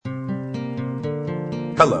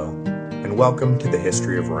Hello, and welcome to the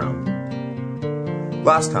History of Rome.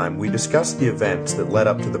 Last time, we discussed the events that led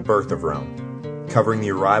up to the birth of Rome, covering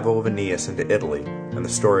the arrival of Aeneas into Italy and the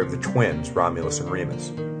story of the twins, Romulus and Remus.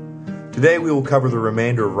 Today we will cover the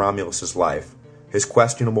remainder of Romulus's life, his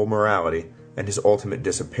questionable morality, and his ultimate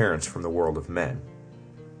disappearance from the world of men.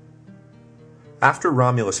 After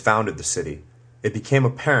Romulus founded the city, it became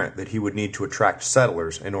apparent that he would need to attract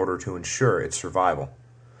settlers in order to ensure its survival.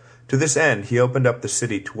 To this end, he opened up the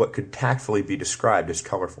city to what could tactfully be described as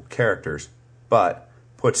colorful characters, but,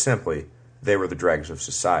 put simply, they were the dregs of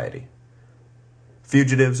society.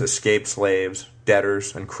 Fugitives, escaped slaves,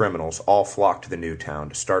 debtors, and criminals all flocked to the new town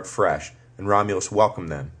to start fresh, and Romulus welcomed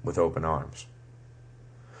them with open arms.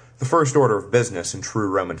 The first order of business in true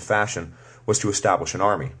Roman fashion was to establish an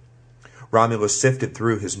army. Romulus sifted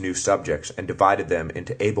through his new subjects and divided them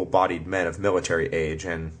into able-bodied men of military age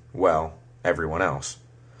and, well, everyone else.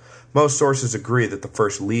 Most sources agree that the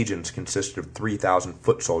first legions consisted of 3,000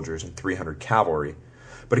 foot soldiers and 300 cavalry,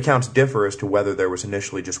 but accounts differ as to whether there was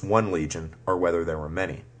initially just one legion or whether there were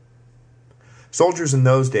many. Soldiers in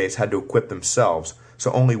those days had to equip themselves,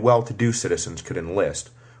 so only well-to-do citizens could enlist,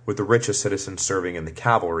 with the richest citizens serving in the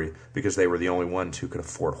cavalry because they were the only ones who could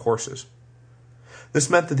afford horses. This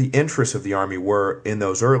meant that the interests of the army were, in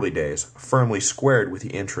those early days, firmly squared with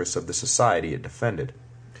the interests of the society it defended,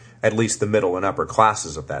 at least the middle and upper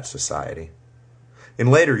classes of that society.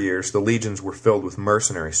 In later years, the legions were filled with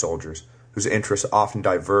mercenary soldiers, whose interests often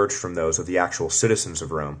diverged from those of the actual citizens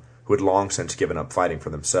of Rome, who had long since given up fighting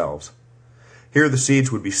for themselves. Here the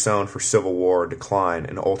seeds would be sown for civil war, decline,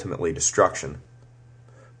 and ultimately destruction.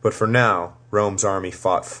 But for now, Rome's army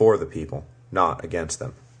fought for the people, not against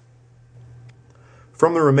them.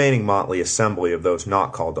 From the remaining motley assembly of those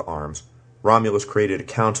not called to arms, Romulus created a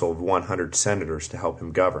council of 100 senators to help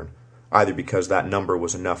him govern, either because that number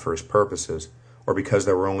was enough for his purposes, or because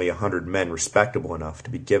there were only 100 men respectable enough to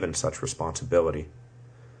be given such responsibility.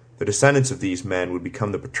 The descendants of these men would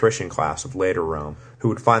become the patrician class of later Rome, who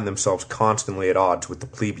would find themselves constantly at odds with the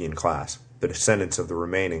plebeian class, the descendants of the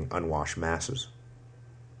remaining unwashed masses.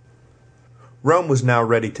 Rome was now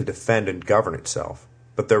ready to defend and govern itself,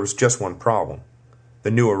 but there was just one problem. The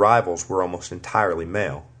new arrivals were almost entirely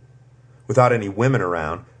male. Without any women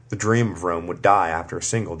around, the dream of Rome would die after a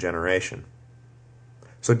single generation.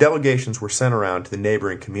 So delegations were sent around to the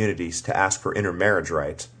neighboring communities to ask for intermarriage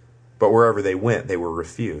rights, but wherever they went they were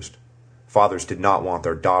refused. Fathers did not want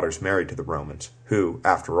their daughters married to the Romans, who,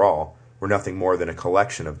 after all, were nothing more than a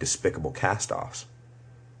collection of despicable cast-offs.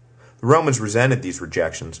 The Romans resented these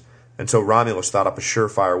rejections, and so Romulus thought up a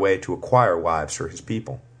surefire way to acquire wives for his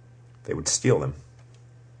people. They would steal them.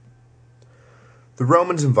 The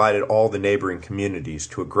Romans invited all the neighboring communities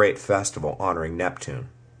to a great festival honoring Neptune.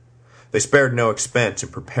 They spared no expense in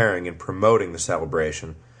preparing and promoting the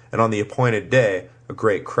celebration, and on the appointed day, a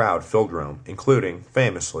great crowd filled Rome, including,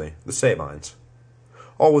 famously, the Sabines.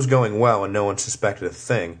 All was going well and no one suspected a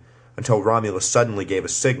thing, until Romulus suddenly gave a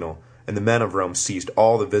signal, and the men of Rome seized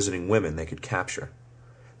all the visiting women they could capture.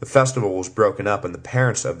 The festival was broken up, and the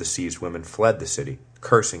parents of the seized women fled the city,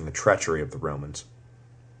 cursing the treachery of the Romans.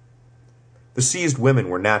 The seized women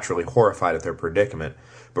were naturally horrified at their predicament,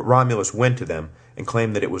 but Romulus went to them and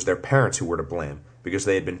claimed that it was their parents who were to blame, because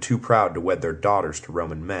they had been too proud to wed their daughters to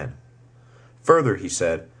Roman men. Further, he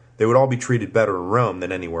said, they would all be treated better in Rome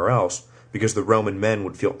than anywhere else, because the Roman men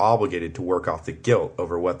would feel obligated to work off the guilt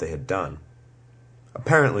over what they had done.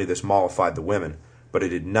 Apparently this mollified the women, but it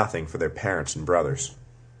did nothing for their parents and brothers.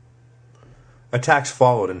 Attacks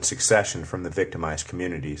followed in succession from the victimized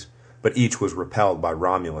communities, but each was repelled by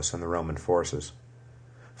Romulus and the Roman forces.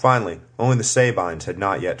 Finally, only the Sabines had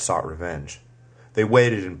not yet sought revenge. They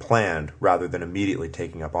waited and planned rather than immediately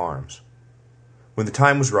taking up arms. When the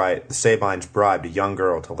time was right, the Sabines bribed a young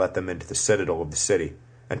girl to let them into the citadel of the city,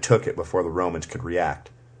 and took it before the Romans could react.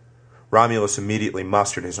 Romulus immediately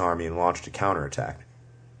mustered his army and launched a counterattack.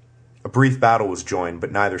 A brief battle was joined,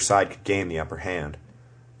 but neither side could gain the upper hand.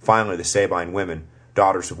 Finally, the Sabine women,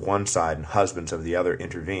 daughters of one side and husbands of the other,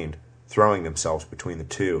 intervened, throwing themselves between the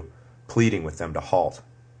two, pleading with them to halt.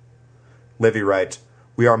 Livy writes,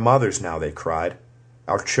 "We are mothers now," they cried.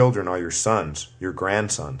 "Our children are your sons, your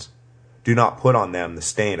grandsons. Do not put on them the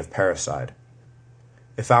stain of parricide.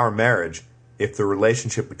 If our marriage, if the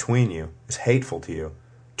relationship between you, is hateful to you,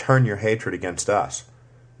 turn your hatred against us.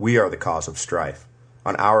 We are the cause of strife.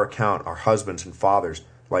 On our account our husbands and fathers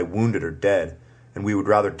lie wounded or dead, and we would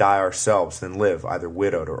rather die ourselves than live either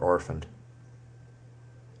widowed or orphaned."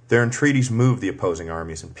 Their entreaties moved the opposing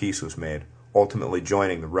armies, and peace was made, ultimately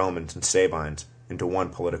joining the Romans and Sabines into one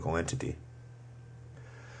political entity.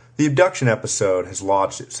 The abduction episode has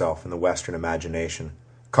lodged itself in the Western imagination,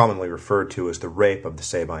 commonly referred to as the rape of the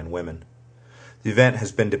Sabine women. The event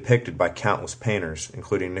has been depicted by countless painters,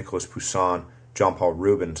 including Nicolas Poussin, Jean-Paul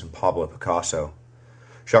Rubens, and Pablo Picasso.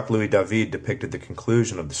 Jacques-Louis David depicted the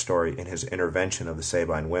conclusion of the story in his Intervention of the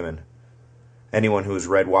Sabine Women. Anyone who has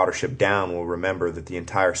read Watership Down will remember that the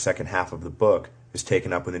entire second half of the book is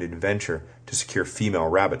taken up with an adventure to secure female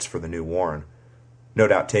rabbits for the new warren, no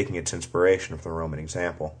doubt taking its inspiration from the Roman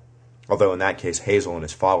example, although in that case Hazel and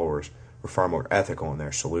his followers were far more ethical in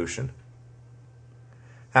their solution.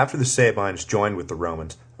 After the Sabines joined with the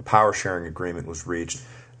Romans, a power-sharing agreement was reached,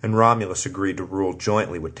 and Romulus agreed to rule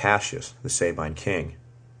jointly with Tatius, the Sabine king.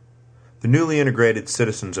 The newly integrated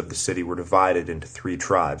citizens of the city were divided into 3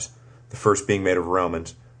 tribes, the first being made of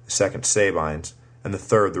Romans, the second Sabines, and the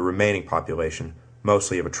third the remaining population,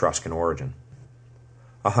 mostly of Etruscan origin.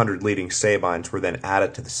 100 leading Sabines were then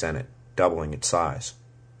added to the Senate, doubling its size.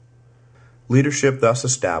 Leadership thus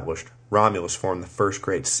established, Romulus formed the first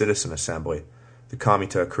great citizen assembly, the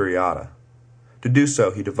Comitia Curiata. To do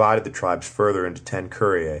so, he divided the tribes further into 10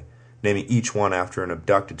 curiae, naming each one after an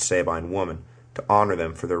abducted Sabine woman, to honor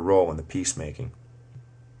them for their role in the peacemaking.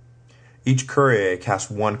 Each curiae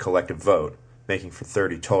cast 1 collective vote, making for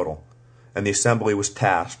 30 total, and the assembly was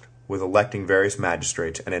tasked with electing various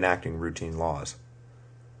magistrates and enacting routine laws.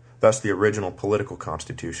 Thus the original political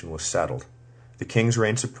constitution was settled. The kings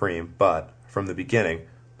reigned supreme, but, from the beginning,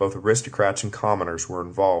 both aristocrats and commoners were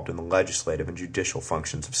involved in the legislative and judicial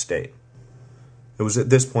functions of state. It was at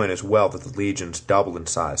this point as well that the legions doubled in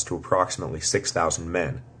size to approximately 6,000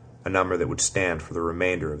 men, a number that would stand for the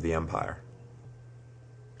remainder of the empire.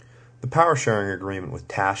 The power-sharing agreement with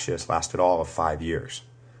Tatius lasted all of 5 years.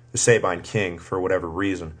 The Sabine king, for whatever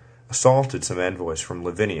reason, assaulted some envoys from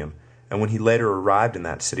Lavinium, and when he later arrived in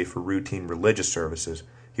that city for routine religious services,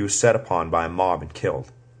 he was set upon by a mob and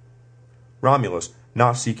killed. Romulus,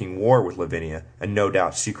 not seeking war with Lavinia, and no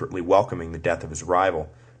doubt secretly welcoming the death of his rival,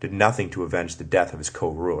 did nothing to avenge the death of his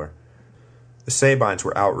co-ruler. The Sabines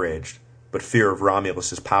were outraged, but fear of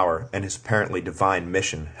Romulus's power and his apparently divine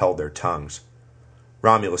mission held their tongues.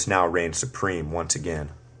 Romulus now reigned supreme once again.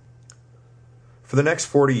 For the next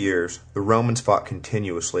 40 years, the Romans fought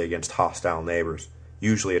continuously against hostile neighbors,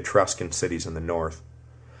 usually Etruscan cities in the north.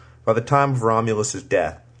 By the time of Romulus's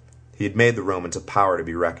death, he had made the Romans a power to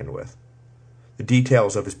be reckoned with. The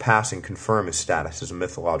details of his passing confirm his status as a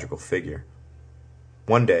mythological figure.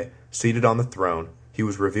 One day, seated on the throne, he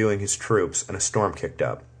was reviewing his troops and a storm kicked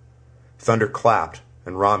up. Thunder clapped,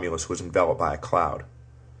 and Romulus was enveloped by a cloud.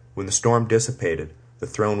 When the storm dissipated, the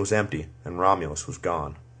throne was empty, and Romulus was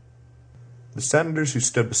gone. The senators who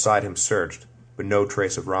stood beside him searched, but no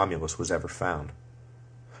trace of Romulus was ever found.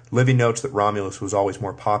 Livy notes that Romulus was always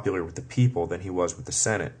more popular with the people than he was with the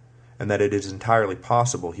Senate, and that it is entirely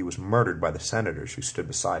possible he was murdered by the senators who stood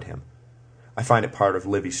beside him. I find it part of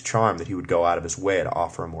Livy's charm that he would go out of his way to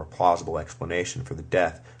offer a more plausible explanation for the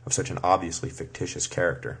death of such an obviously fictitious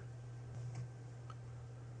character.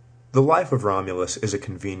 The life of Romulus is a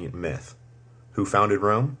convenient myth. Who founded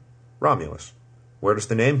Rome? Romulus. Where does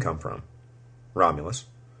the name come from? Romulus.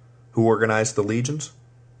 Who organized the legions?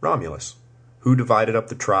 Romulus. Who divided up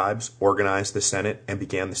the tribes, organized the Senate, and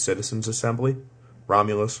began the citizens' assembly?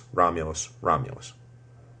 Romulus, Romulus, Romulus.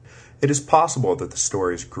 It is possible that the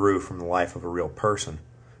stories grew from the life of a real person,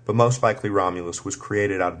 but most likely Romulus was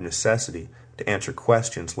created out of necessity to answer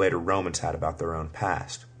questions later Romans had about their own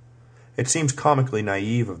past. It seems comically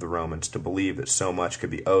naive of the Romans to believe that so much could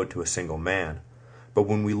be owed to a single man, but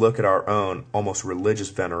when we look at our own almost religious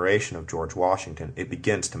veneration of George Washington, it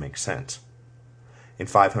begins to make sense. In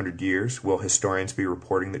 500 years, will historians be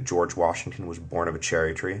reporting that George Washington was born of a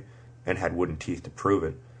cherry tree, and had wooden teeth to prove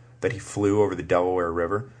it, that he flew over the Delaware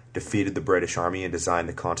River, defeated the British Army, and designed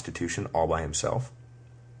the Constitution all by himself?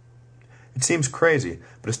 It seems crazy,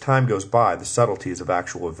 but as time goes by, the subtleties of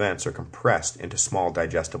actual events are compressed into small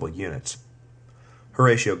digestible units.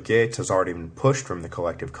 Horatio Gates has already been pushed from the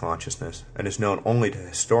collective consciousness and is known only to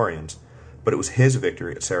historians, but it was his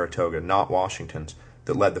victory at Saratoga, not Washington's,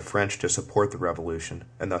 that led the French to support the revolution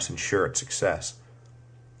and thus ensure its success.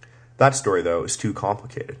 That story, though, is too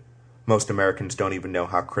complicated. Most Americans don't even know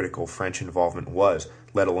how critical French involvement was,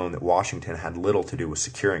 let alone that Washington had little to do with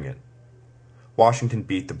securing it. Washington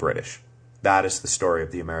beat the British. That is the story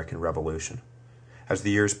of the American Revolution. As the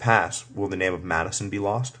years pass, will the name of Madison be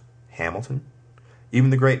lost? Hamilton? Even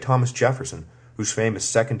the great Thomas Jefferson, whose fame is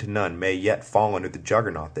second to none, may yet fall under the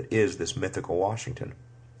juggernaut that is this mythical Washington,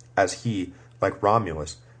 as he, like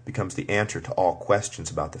Romulus, becomes the answer to all questions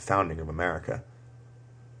about the founding of America.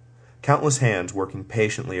 Countless hands working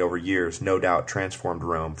patiently over years no doubt transformed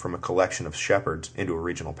Rome from a collection of shepherds into a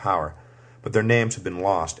regional power, but their names have been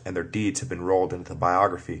lost and their deeds have been rolled into the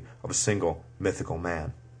biography of a single mythical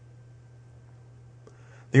man.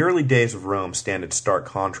 The early days of Rome stand in stark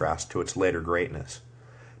contrast to its later greatness.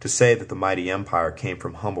 To say that the mighty empire came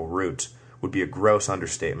from humble roots would be a gross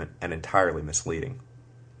understatement and entirely misleading.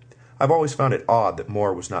 I've always found it odd that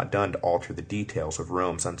more was not done to alter the details of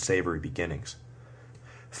Rome's unsavory beginnings.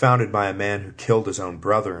 Founded by a man who killed his own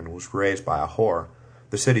brother and was raised by a whore,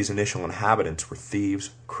 the city's initial inhabitants were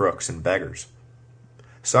thieves, crooks, and beggars.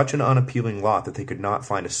 Such an unappealing lot that they could not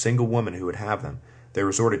find a single woman who would have them, they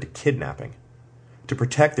resorted to kidnapping. To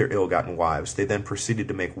protect their ill-gotten wives, they then proceeded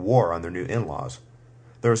to make war on their new in-laws.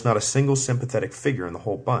 There was not a single sympathetic figure in the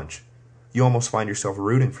whole bunch. You almost find yourself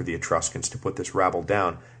rooting for the Etruscans to put this rabble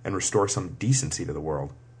down and restore some decency to the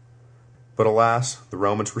world. But alas, the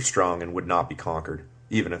Romans were strong and would not be conquered,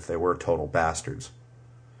 even if they were total bastards.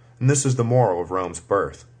 And this is the moral of Rome's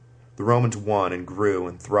birth. The Romans won and grew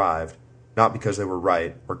and thrived, not because they were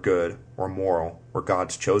right or good or moral or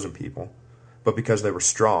God's chosen people, but because they were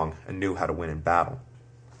strong and knew how to win in battle.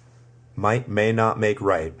 Might may not make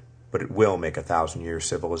right, but it will make 1,000-year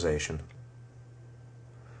civilization.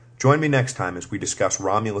 Join me next time as we discuss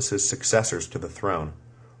Romulus's successors to the throne,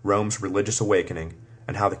 Rome's religious awakening,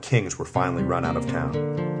 and how the kings were finally run out of town.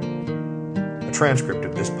 A transcript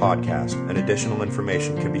of this podcast and additional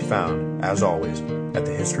information can be found, as always, at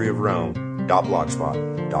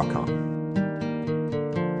thehistoryofrome.blogspot.com.